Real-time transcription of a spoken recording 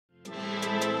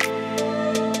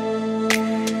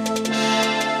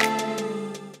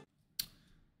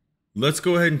let's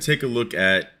go ahead and take a look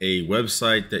at a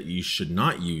website that you should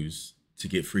not use to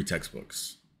get free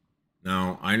textbooks.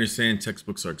 Now, I understand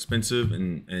textbooks are expensive,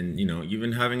 and you know,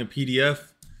 even having a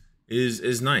PDF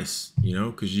is nice, you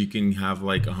know, because you can have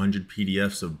like 100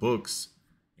 PDFs of books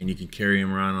and you can carry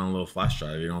them around on a little flash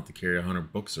drive. You don't have to carry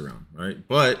 100 books around, right?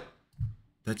 But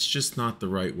that's just not the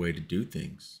right way to do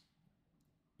things.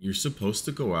 You're supposed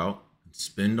to go out and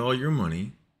spend all your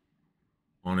money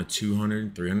on a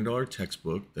 $200, $300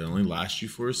 textbook that only lasts you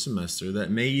for a semester,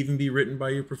 that may even be written by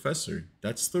your professor.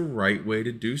 That's the right way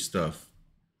to do stuff.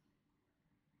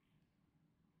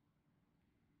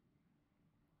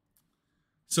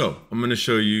 So I'm going to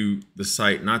show you the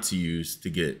site not to use to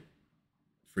get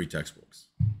free textbooks.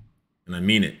 And I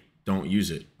mean it. Don't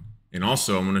use it. And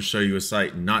also, I'm going to show you a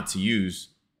site not to use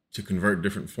to convert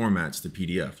different formats to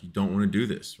PDF. You don't want to do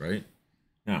this, right?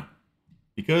 Now,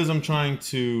 because I'm trying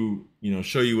to, you know,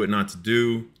 show you what not to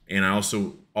do, and I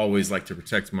also always like to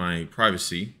protect my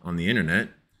privacy on the internet,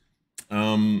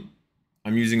 I'm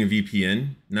using a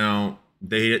VPN. Now,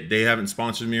 they haven't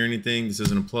sponsored me or anything. This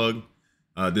isn't a plug.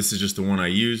 This is just the one I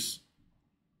use.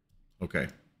 Okay.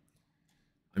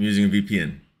 I'm using a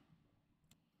VPN.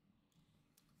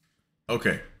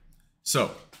 Okay.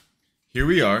 So here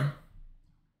we are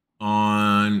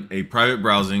on a private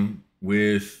browsing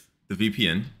with the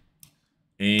VPN.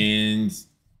 And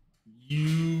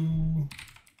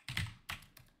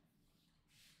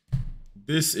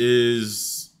this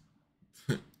is,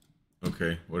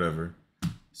 okay, whatever.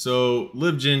 So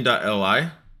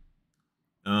libgen.li.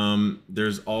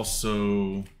 There's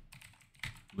also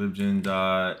libgen.is,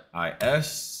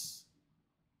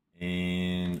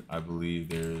 and I believe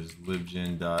there's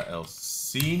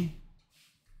libgen.lc.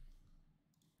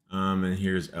 And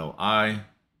here's li.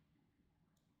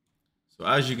 So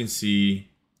as you can see,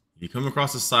 if you come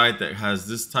across a site that has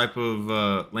this type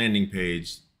of landing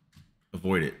page,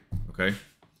 avoid it, okay?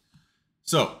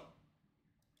 So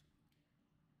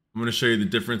I'm going to show you the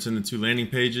difference in the two landing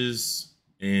pages.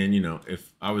 And, you know,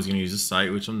 if I was going to use a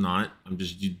site, which I'm not,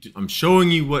 I'm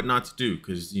showing you what not to do,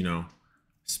 because, you know,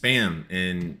 spam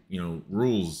and, you know,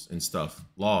 rules and stuff,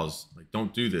 laws, like,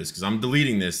 don't do this, because I'm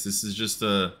deleting this. This is just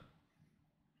to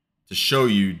show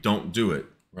you don't do it,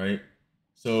 right?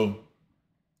 So,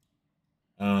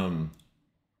 I'm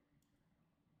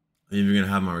even going to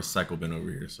have my recycle bin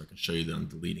over here so I can show you that I'm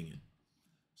deleting it.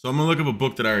 So I'm going to look up a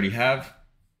book that I already have.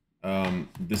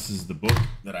 This is the book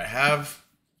that I have.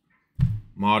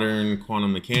 Modern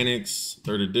Quantum Mechanics,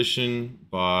 3rd edition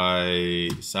by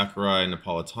Sakurai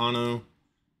Napolitano.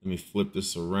 Let me flip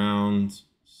this around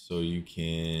so you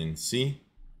can see.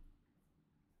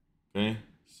 Okay,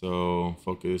 so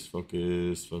focus,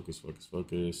 focus, focus, focus,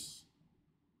 focus.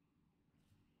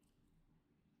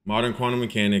 Modern Quantum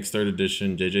Mechanics, 3rd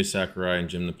edition, JJ Sakurai and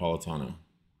Jim Napolitano.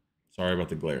 Sorry about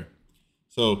the glare.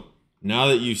 So now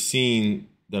that you've seen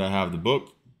that I have the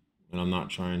book, and I'm not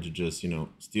trying to just, you know,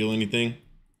 steal anything,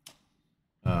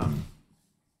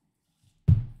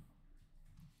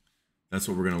 that's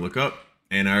what we're going to look up.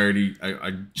 And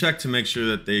I checked to make sure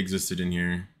that they existed in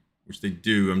here, which they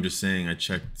do. I'm just saying I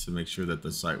checked to make sure that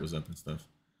the site was up and stuff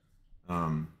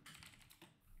before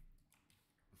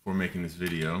making this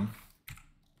video.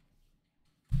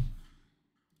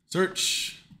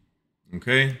 Search.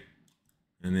 Okay.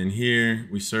 And then here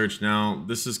we search. Now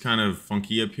this is kind of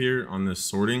funky up here on this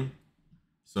sorting.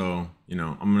 So, you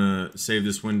know, I'm going to save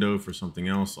this window for something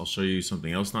else. I'll show you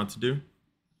something else not to do.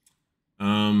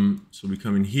 So we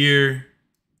come in here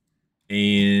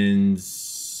and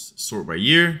sort by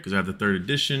year, because I have the 3rd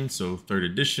edition. So 3rd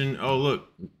edition. Oh, look,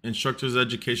 instructor's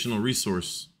educational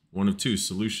resource. 1 of 2,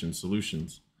 solutions. So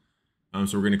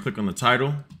we're going to click on the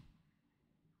title,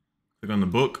 click on the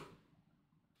book,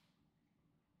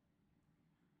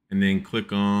 and then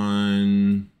click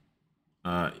on,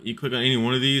 you click on any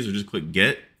one of these or just click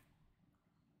get.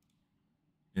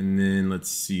 And then let's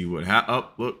see what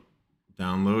look,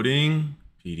 downloading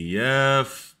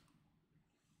PDF.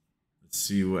 Let's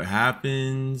see what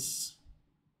happens.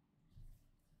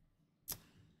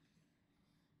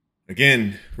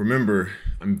 Again, remember,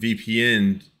 I'm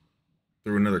VPN'd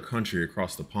through another country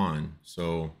across the pond.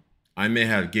 So I may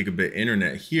have gigabit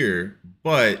internet here,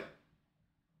 but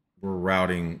we're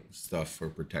routing stuff for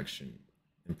protection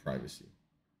and privacy.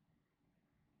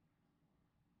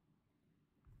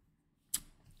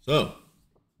 So,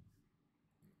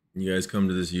 you guys come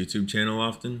to this YouTube channel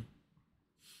often?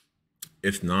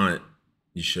 If not,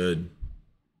 you should.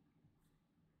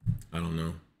 I don't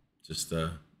know. Just,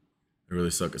 I really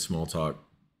suck at small talk.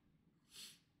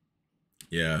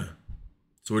 Yeah.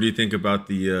 So what do you think about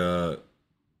the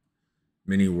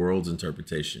many worlds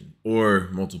interpretation or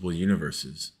multiple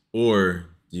universes? Or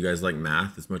do you guys like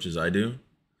math as much as I do?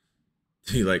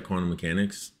 Do you like quantum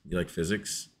mechanics? Do you like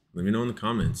physics? Let me know in the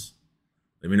comments.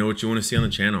 Let me know what you want to see on the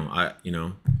channel.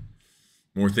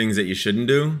 More things that you shouldn't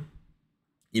do,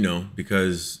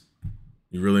 because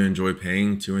you really enjoy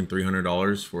paying $200 and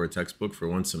 $300 for a textbook for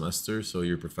one semester so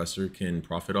your professor can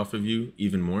profit off of you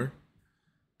even more.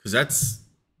 Because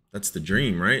that's the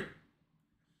dream, right?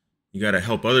 You got to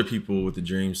help other people with the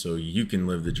dream so you can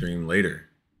live the dream later.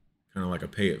 Kind of like a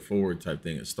pay it forward type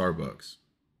thing at Starbucks.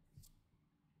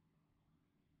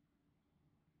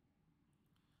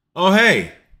 Oh,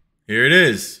 hey, here it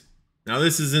is. Now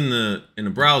this is in the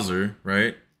browser,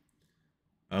 right?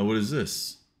 What is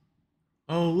this?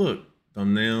 Oh, look,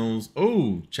 thumbnails.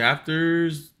 Oh,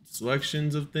 chapters,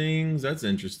 selections of things. That's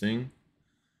interesting.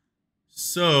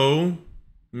 So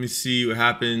let me see what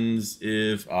happens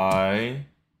if let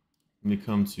me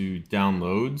come to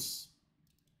downloads.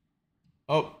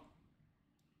 Oh,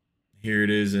 here it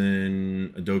is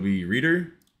in Adobe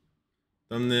Reader.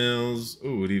 Thumbnails.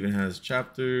 Oh, it even has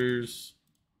chapters.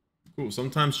 Cool.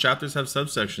 Sometimes chapters have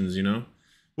subsections,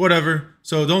 Whatever.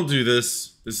 So don't do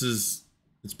this. It's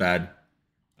bad.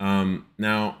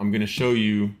 Now I'm going to show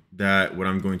you that what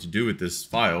I'm going to do with this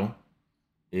file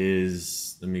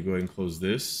is, let me go ahead and close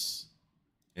this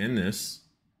and this.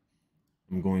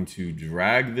 I'm going to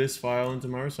drag this file into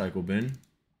my recycle bin.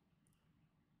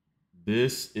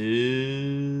 This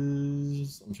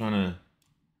is, I'm trying to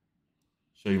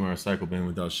show you my recycle bin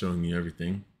without showing you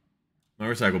everything. My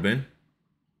recycle bin.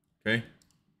 Okay.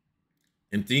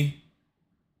 Empty.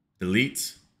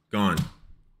 Delete. Gone.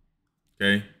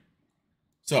 Okay.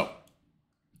 So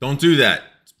don't do that.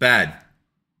 It's bad.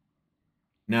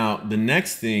 Now, the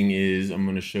next thing is I'm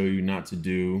going to show you not to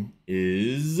do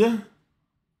is,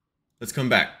 let's come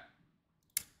back.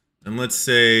 And let's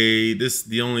say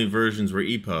the only versions were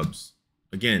epubs.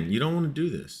 Again, you don't want to do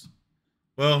this.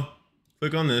 Well,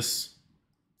 click on this.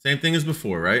 Same thing as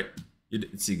before, right?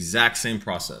 It's the exact same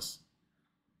process.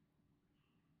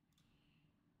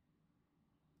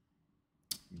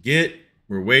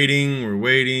 We're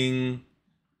waiting.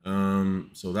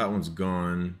 So that one's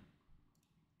gone.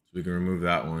 So we can remove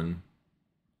that one.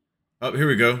 Oh, here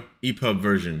we go. EPUB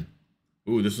version.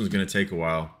 Ooh, this one's gonna take a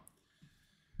while.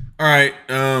 All right.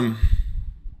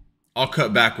 I'll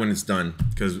cut back when it's done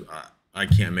because I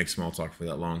can't make small talk for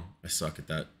that long. I suck at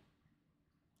that.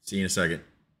 See you in a second.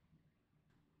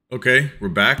 Okay, we're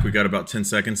back. We got about 10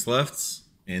 seconds left,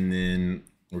 and then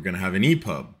we're gonna have an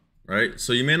EPUB, right?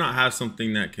 So you may not have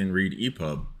something that can read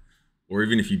EPUB, or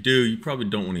even if you do, you probably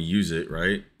don't want to use it,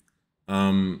 right?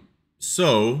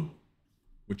 So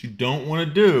what you don't want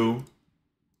to do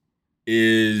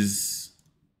is,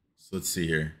 so let's see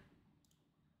here.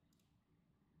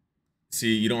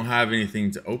 See, you don't have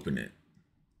anything to open it.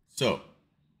 So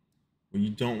what you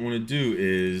don't want to do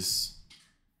is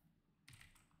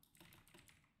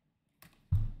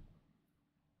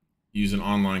use an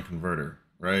online converter,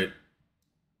 right?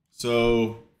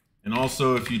 So, and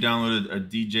also if you downloaded a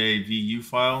djvu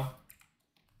file,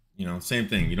 same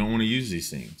thing. You don't want to use these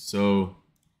things. So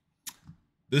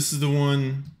this is the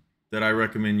one that I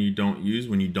recommend you don't use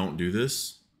when you don't do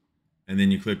this. And then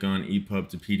you click on EPUB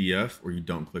to PDF, or you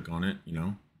don't click on it,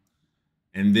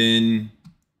 And then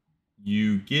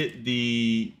you get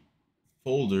the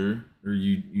folder, or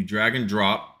you drag and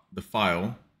drop the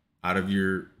file out of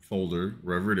your folder,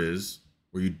 wherever it is,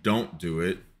 where you don't do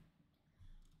it,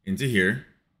 into here,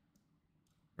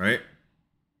 right?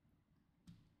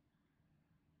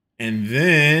 And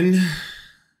then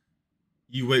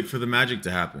you wait for the magic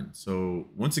to happen. So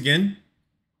once again,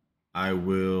 I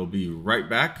will be right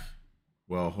back.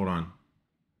 Well, hold on.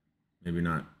 Maybe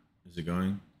not. Is it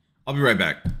going? I'll be right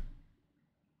back.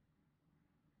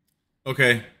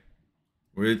 Okay.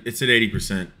 It's at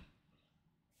 80%.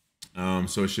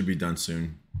 So it should be done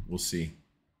soon. We'll see.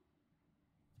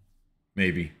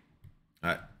 Maybe.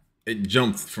 It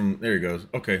jumped from, there it goes.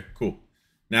 Okay, cool.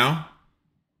 Now,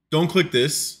 don't click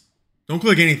this. Don't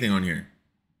click anything on here.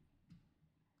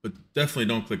 But definitely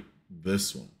don't click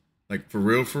this one. Like for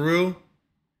real,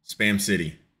 Spam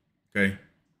City. Okay?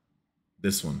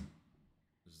 This one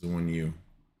is the one you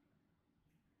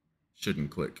shouldn't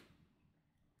click.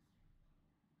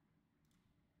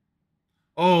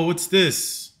 Oh, what's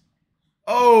this?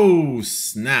 Oh,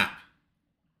 snap.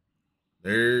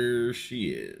 There she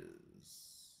is.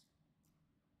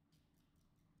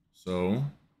 So,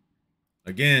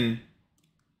 again,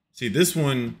 see this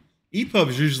one,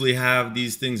 EPUBs usually have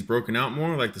these things broken out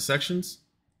more, like the sections.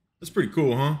 That's pretty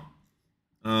cool, huh?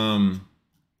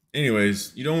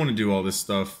 Anyways, you don't want to do all this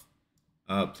stuff.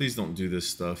 Please don't do this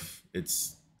stuff.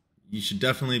 You should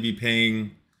definitely be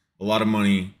paying a lot of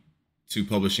money to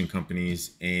publishing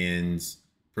companies and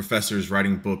professors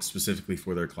writing books specifically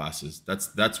for their classes.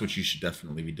 That's what you should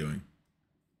definitely be doing.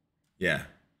 Yeah.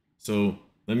 So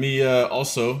let me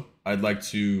also, I'd like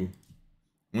to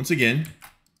once again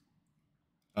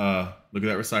look at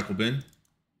that recycle bin,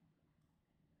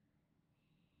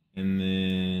 and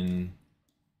then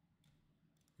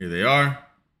here they are,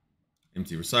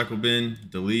 empty recycle bin,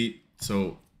 delete.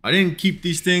 So I didn't keep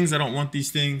these things. I don't want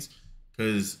these things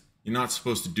because you're not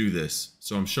supposed to do this.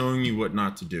 So I'm showing you what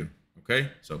not to do.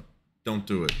 Okay, so don't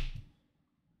do it.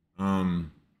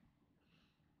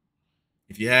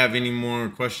 If you have any more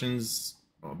questions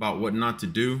about what not to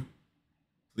do,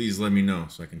 please let me know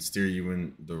so I can steer you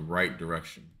in the right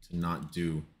direction to not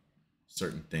do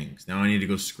certain things. Now I need to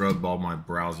go scrub all my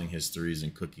browsing histories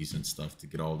and cookies and stuff to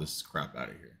get all this crap out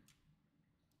of here.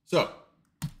 So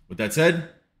with that said,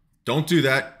 don't do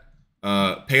that.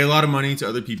 Pay a lot of money to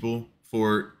other people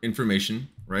for information,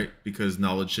 right? Because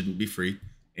knowledge shouldn't be free.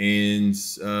 And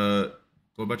go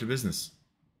about your business.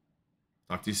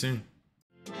 Talk to you soon.